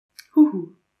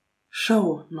Woohoo!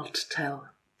 Show, not tell.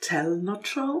 Tell, not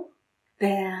show.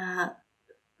 There are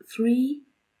 3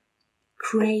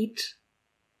 great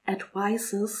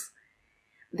advices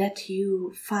that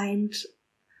you find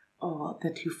or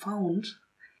that you found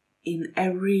in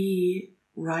every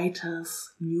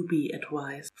writer's newbie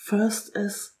advice. First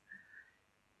is,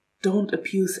 don't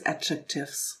abuse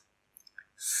adjectives.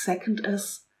 Second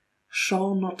is,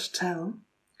 show, not tell.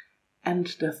 And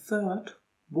the third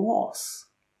was,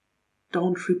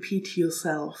 don't repeat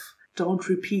yourself. Don't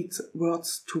repeat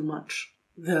words too much.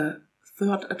 The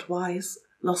third advice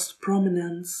lost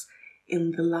prominence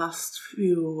in the last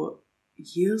few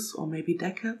years or maybe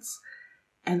decades,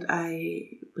 and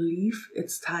I believe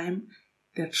it's time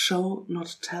that show,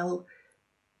 not tell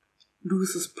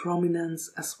loses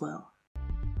prominence as well.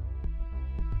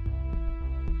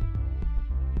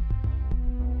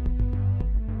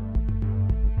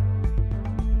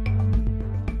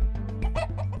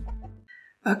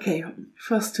 Okay,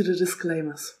 first to the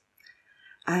disclaimers.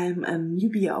 I'm a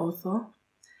newbie author,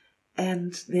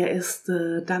 and there is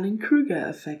the Dunning-Kruger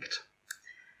effect.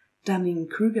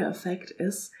 Dunning-Kruger effect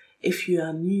is, if you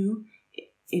are new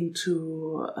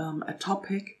into a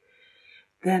topic,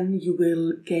 then you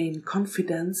will gain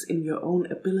confidence in your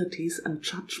own abilities and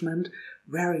judgment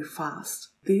very fast.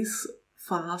 This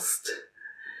fast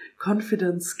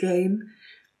confidence gain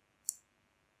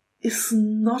is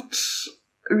not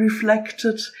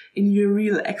reflected in your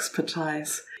real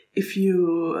expertise. If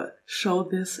you show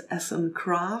this as a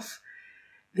graph,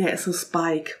 there is a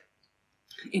spike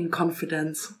in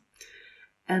confidence,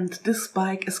 and this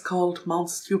spike is called Mount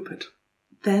Stupid.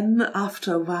 Then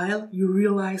after a while you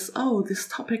realize, oh, this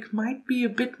topic might be a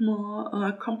bit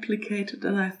more complicated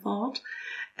than I thought,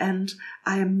 and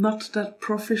I am not that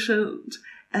proficient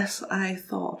as I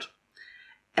thought.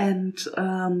 And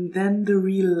then the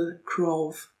real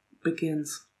growth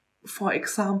begins. For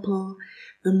example,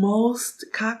 the most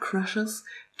car crashes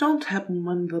don't happen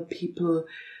when the people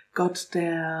got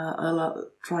their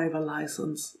driver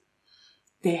license.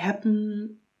 They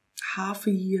happen half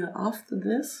a year after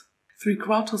this,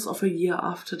 3/4 of a year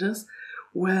after this,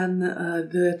 when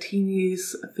the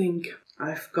teenies think,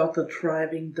 I've got the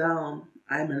driving down,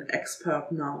 I'm an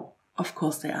expert now. Of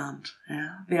course they aren't.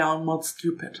 Yeah? They are Mount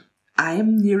Stupid.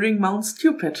 I'm nearing Mount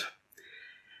Stupid.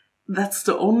 That's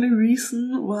the only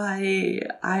reason why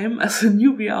I'm, as a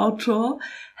newbie author,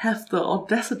 have the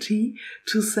audacity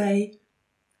to say,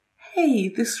 hey,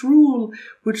 this rule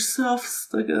which serves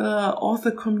the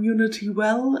author community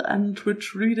well and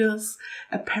which readers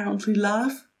apparently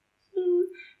love,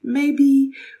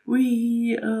 maybe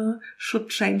we should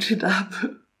change it up.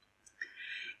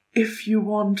 If you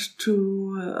want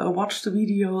to watch the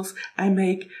videos I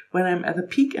make when I'm at the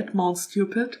peak at Mount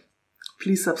Stupid,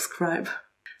 please subscribe.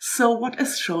 So what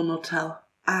is show, not tell?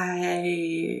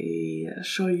 I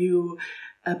show you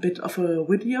a bit of a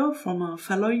video from a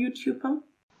fellow YouTuber.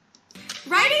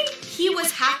 Writing "he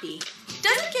was happy"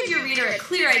 doesn't give your reader a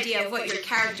clear idea of what your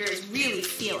character is really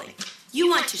feeling. You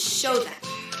want to show them.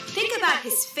 Think about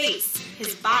his face,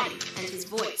 his body, and his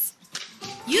voice.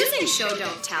 Using show,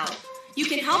 don't tell, you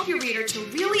can help your reader to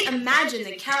really imagine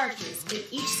the characters in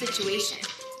each situation.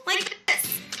 Like this.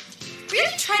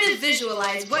 Really try to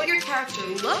visualize what your character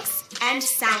looks and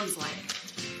sounds like.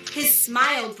 His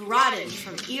smile broadened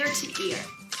from ear to ear.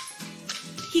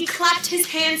 He clapped his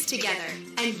hands together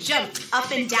and jumped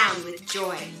up and down with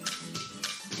joy.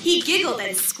 He giggled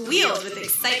and squealed with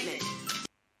excitement.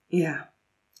 Yeah,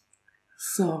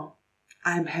 so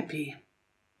I'm happy.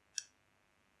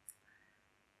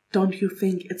 Don't you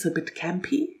think it's a bit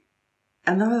campy?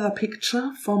 Another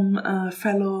picture from a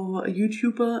fellow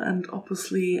YouTuber and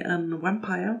obviously a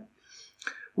vampire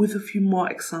with a few more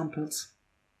examples.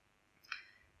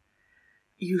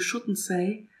 You shouldn't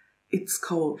say it's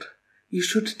cold. You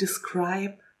should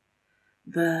describe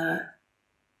the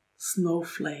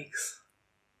snowflakes.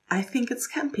 I think it's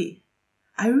campy.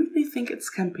 I really think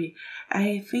it's campy.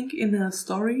 I think in a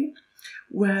story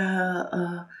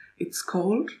where it's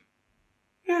cold,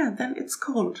 yeah, then it's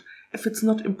cold. If it's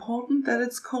not important that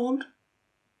it's cold,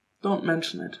 don't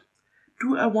mention it.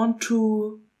 Do I want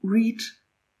to read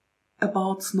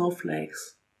about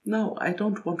snowflakes? No, I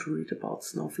don't want to read about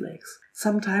snowflakes.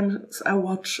 Sometimes I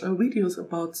watch videos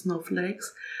about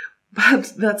snowflakes,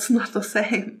 but that's not the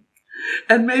same.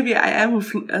 And maybe I am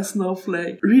a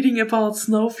snowflake. Reading about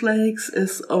snowflakes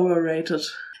is overrated.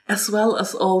 As well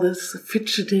as all this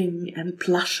fidgeting and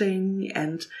blushing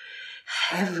and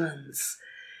heavens.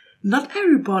 Not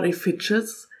everybody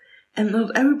fidgets and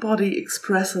not everybody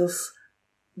expresses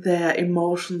their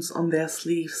emotions on their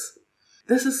sleeves.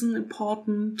 This is an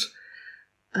important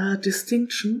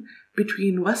distinction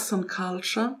between Western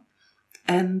culture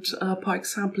and, for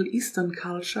example, Eastern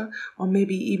culture, or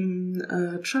maybe even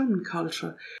German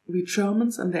culture. We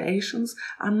Germans and the Asians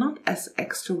are not as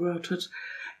extroverted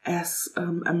as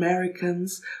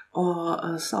Americans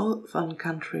or Southern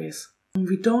countries.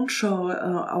 We don't show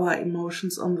our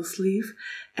emotions on the sleeve,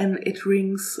 and it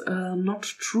rings not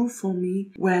true for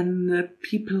me when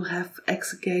people have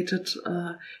exaggerated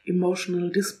emotional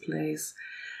displays.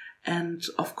 And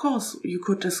of course, you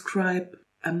could describe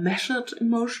a measured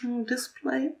emotional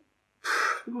display,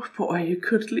 or you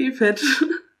could leave it.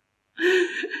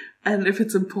 And if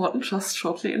it's important, just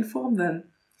shortly inform them.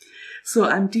 So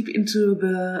I'm deep into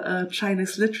the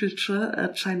Chinese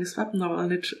literature, Chinese web novel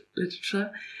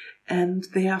literature, and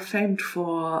they are famed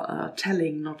for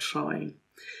telling, not showing.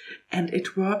 And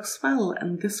it works well,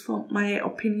 and this for my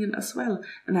opinion as well.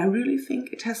 And I really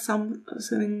think it has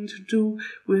something to do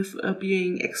with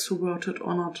being extroverted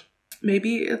or not.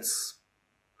 Maybe it's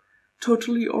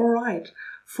totally alright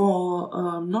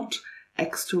for not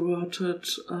extroverted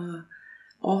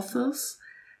authors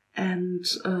and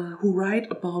who write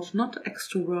about not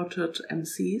extroverted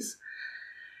MCs,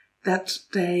 that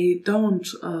they don't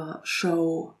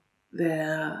show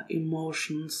their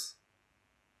emotions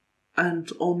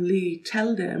and only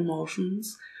tell their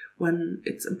emotions when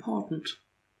it's important.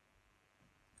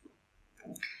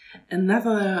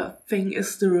 Another thing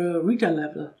is the reader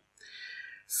level.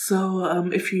 So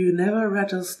if you never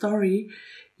read a story,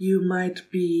 you might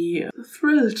be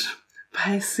thrilled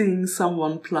by seeing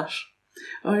someone blush.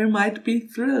 Or you might be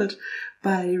thrilled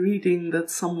by reading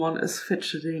that someone is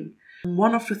fidgeting.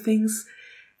 One of the things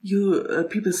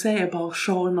people say about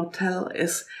show and not tell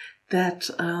is that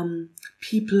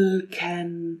people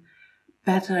can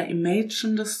better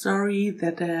imagine the story,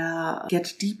 that they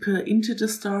get deeper into the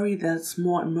story, that's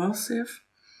more immersive.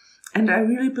 And I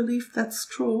really believe that's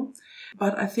true.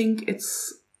 But I think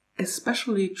it's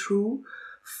especially true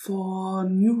for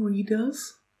new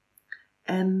readers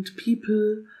and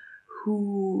people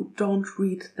who don't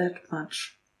read that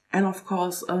much. And of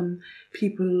course,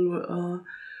 people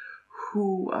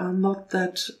who are not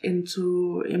that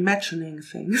into imagining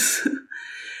things.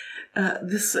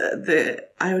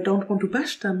 I don't want to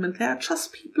bash them, and they are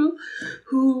just people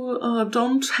who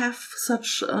don't have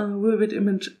such vivid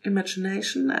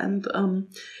imagination, and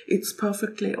it's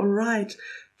perfectly alright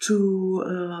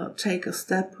to take a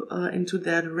step into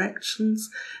their directions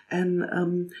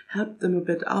and help them a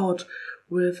bit out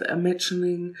with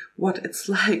imagining what it's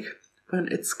like when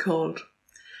it's cold.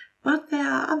 But there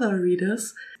are other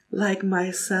readers, like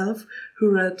myself,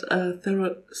 who read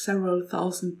several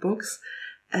thousand books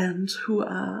and who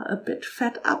are a bit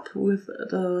fed up with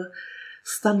the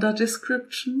standard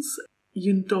descriptions.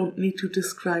 You don't need to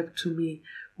describe to me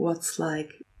what's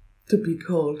like to be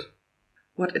cold,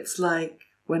 what it's like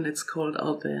when it's cold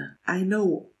out there. I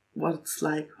know what it's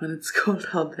like when it's cold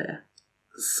out there.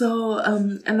 So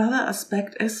another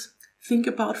aspect is think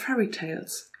about fairy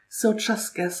tales. So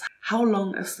just guess, how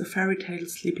long is the fairy tale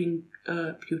Sleeping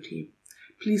Beauty?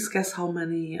 Please guess how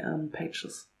many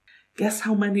pages. Guess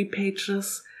how many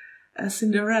pages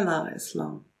Cinderella is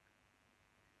long.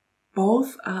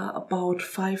 Both are about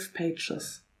 5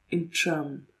 pages in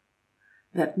German.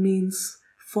 That means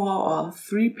 4 or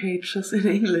 3 pages in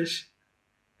English.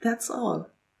 That's all.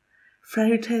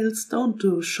 Fairy tales don't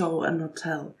do show and not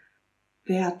tell.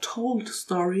 They are told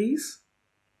stories,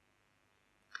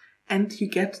 and you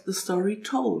get the story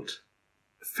told.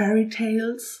 Fairy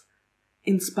tales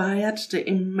inspired the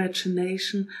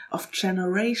imagination of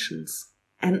generations,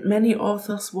 and many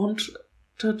authors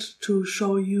wanted to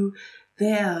show you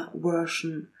their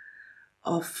version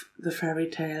of the fairy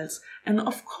tales. And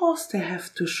of course they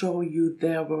have to show you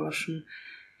their version,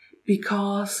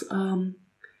 because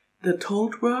the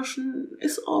told version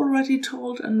is already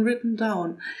told and written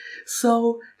down.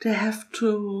 So they have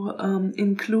to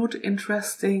include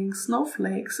interesting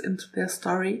snowflakes into their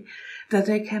story, that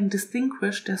they can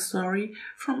distinguish their story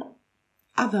from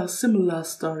other similar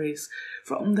stories,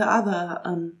 from the other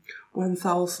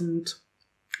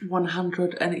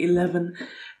 1111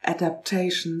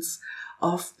 adaptations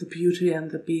of The Beauty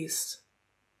and the Beast.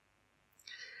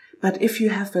 But if you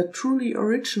have a truly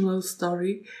original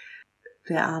story,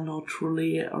 there are no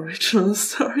truly original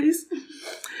stories,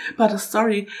 but a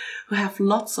story who have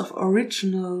lots of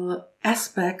original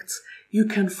aspects, you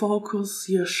can focus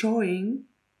your showing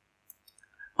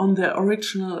on the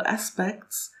original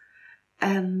aspects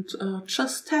and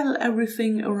just tell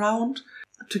everything around,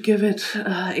 to give it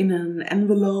in an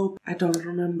envelope. I don't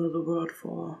remember the word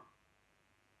for,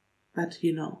 but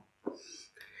you know.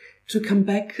 To come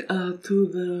back to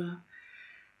the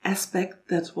aspect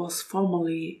that was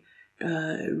formerly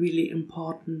really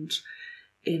important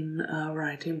in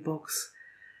writing books,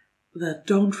 that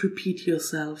don't repeat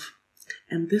yourself.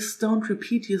 And this don't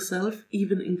repeat yourself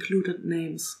even included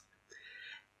names.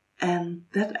 And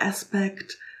that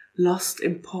aspect lost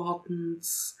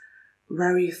importance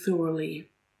very thoroughly.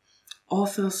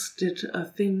 Authors did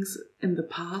things in the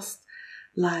past,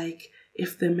 like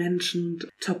if they mentioned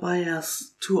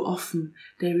Tobias too often,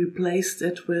 they replaced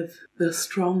it with the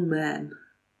strong man,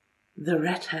 the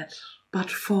redhead. But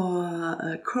for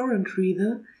a current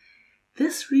reader,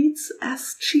 this reads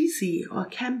as cheesy or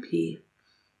campy,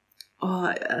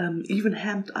 or even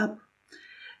hammed up.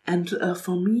 And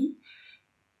for me,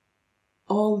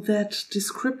 all that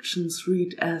descriptions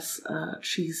read as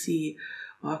cheesy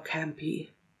or campy.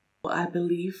 I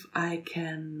believe I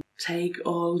can take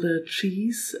all the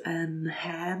cheese and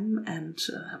ham and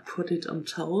put it on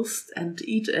toast and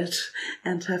eat it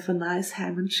and have a nice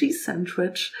ham and cheese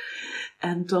sandwich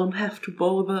and don't have to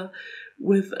bother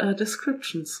with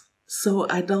descriptions. So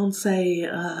I don't say,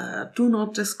 do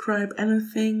not describe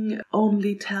anything,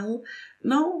 only tell.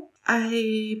 No,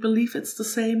 I believe it's the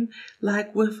same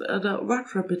like with the word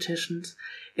repetitions.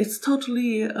 It's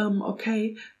totally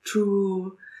okay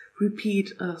to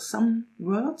repeat some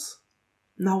words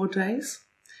nowadays.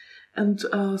 And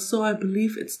so I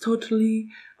believe it's totally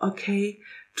okay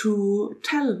to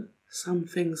tell some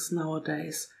things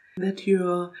nowadays, that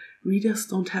your readers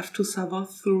don't have to suffer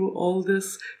through all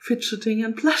this fidgeting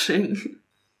and blushing.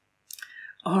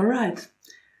 Alright,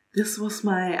 this was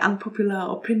my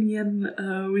unpopular opinion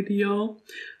video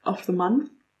of the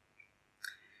month.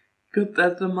 Good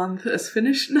that the month is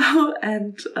finished now,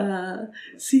 and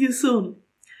see you soon.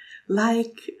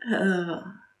 Like,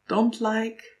 don't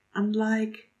like,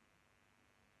 unlike,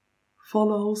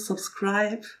 follow,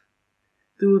 subscribe,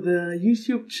 do the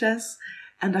YouTube chess,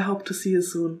 and I hope to see you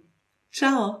soon.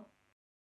 Ciao!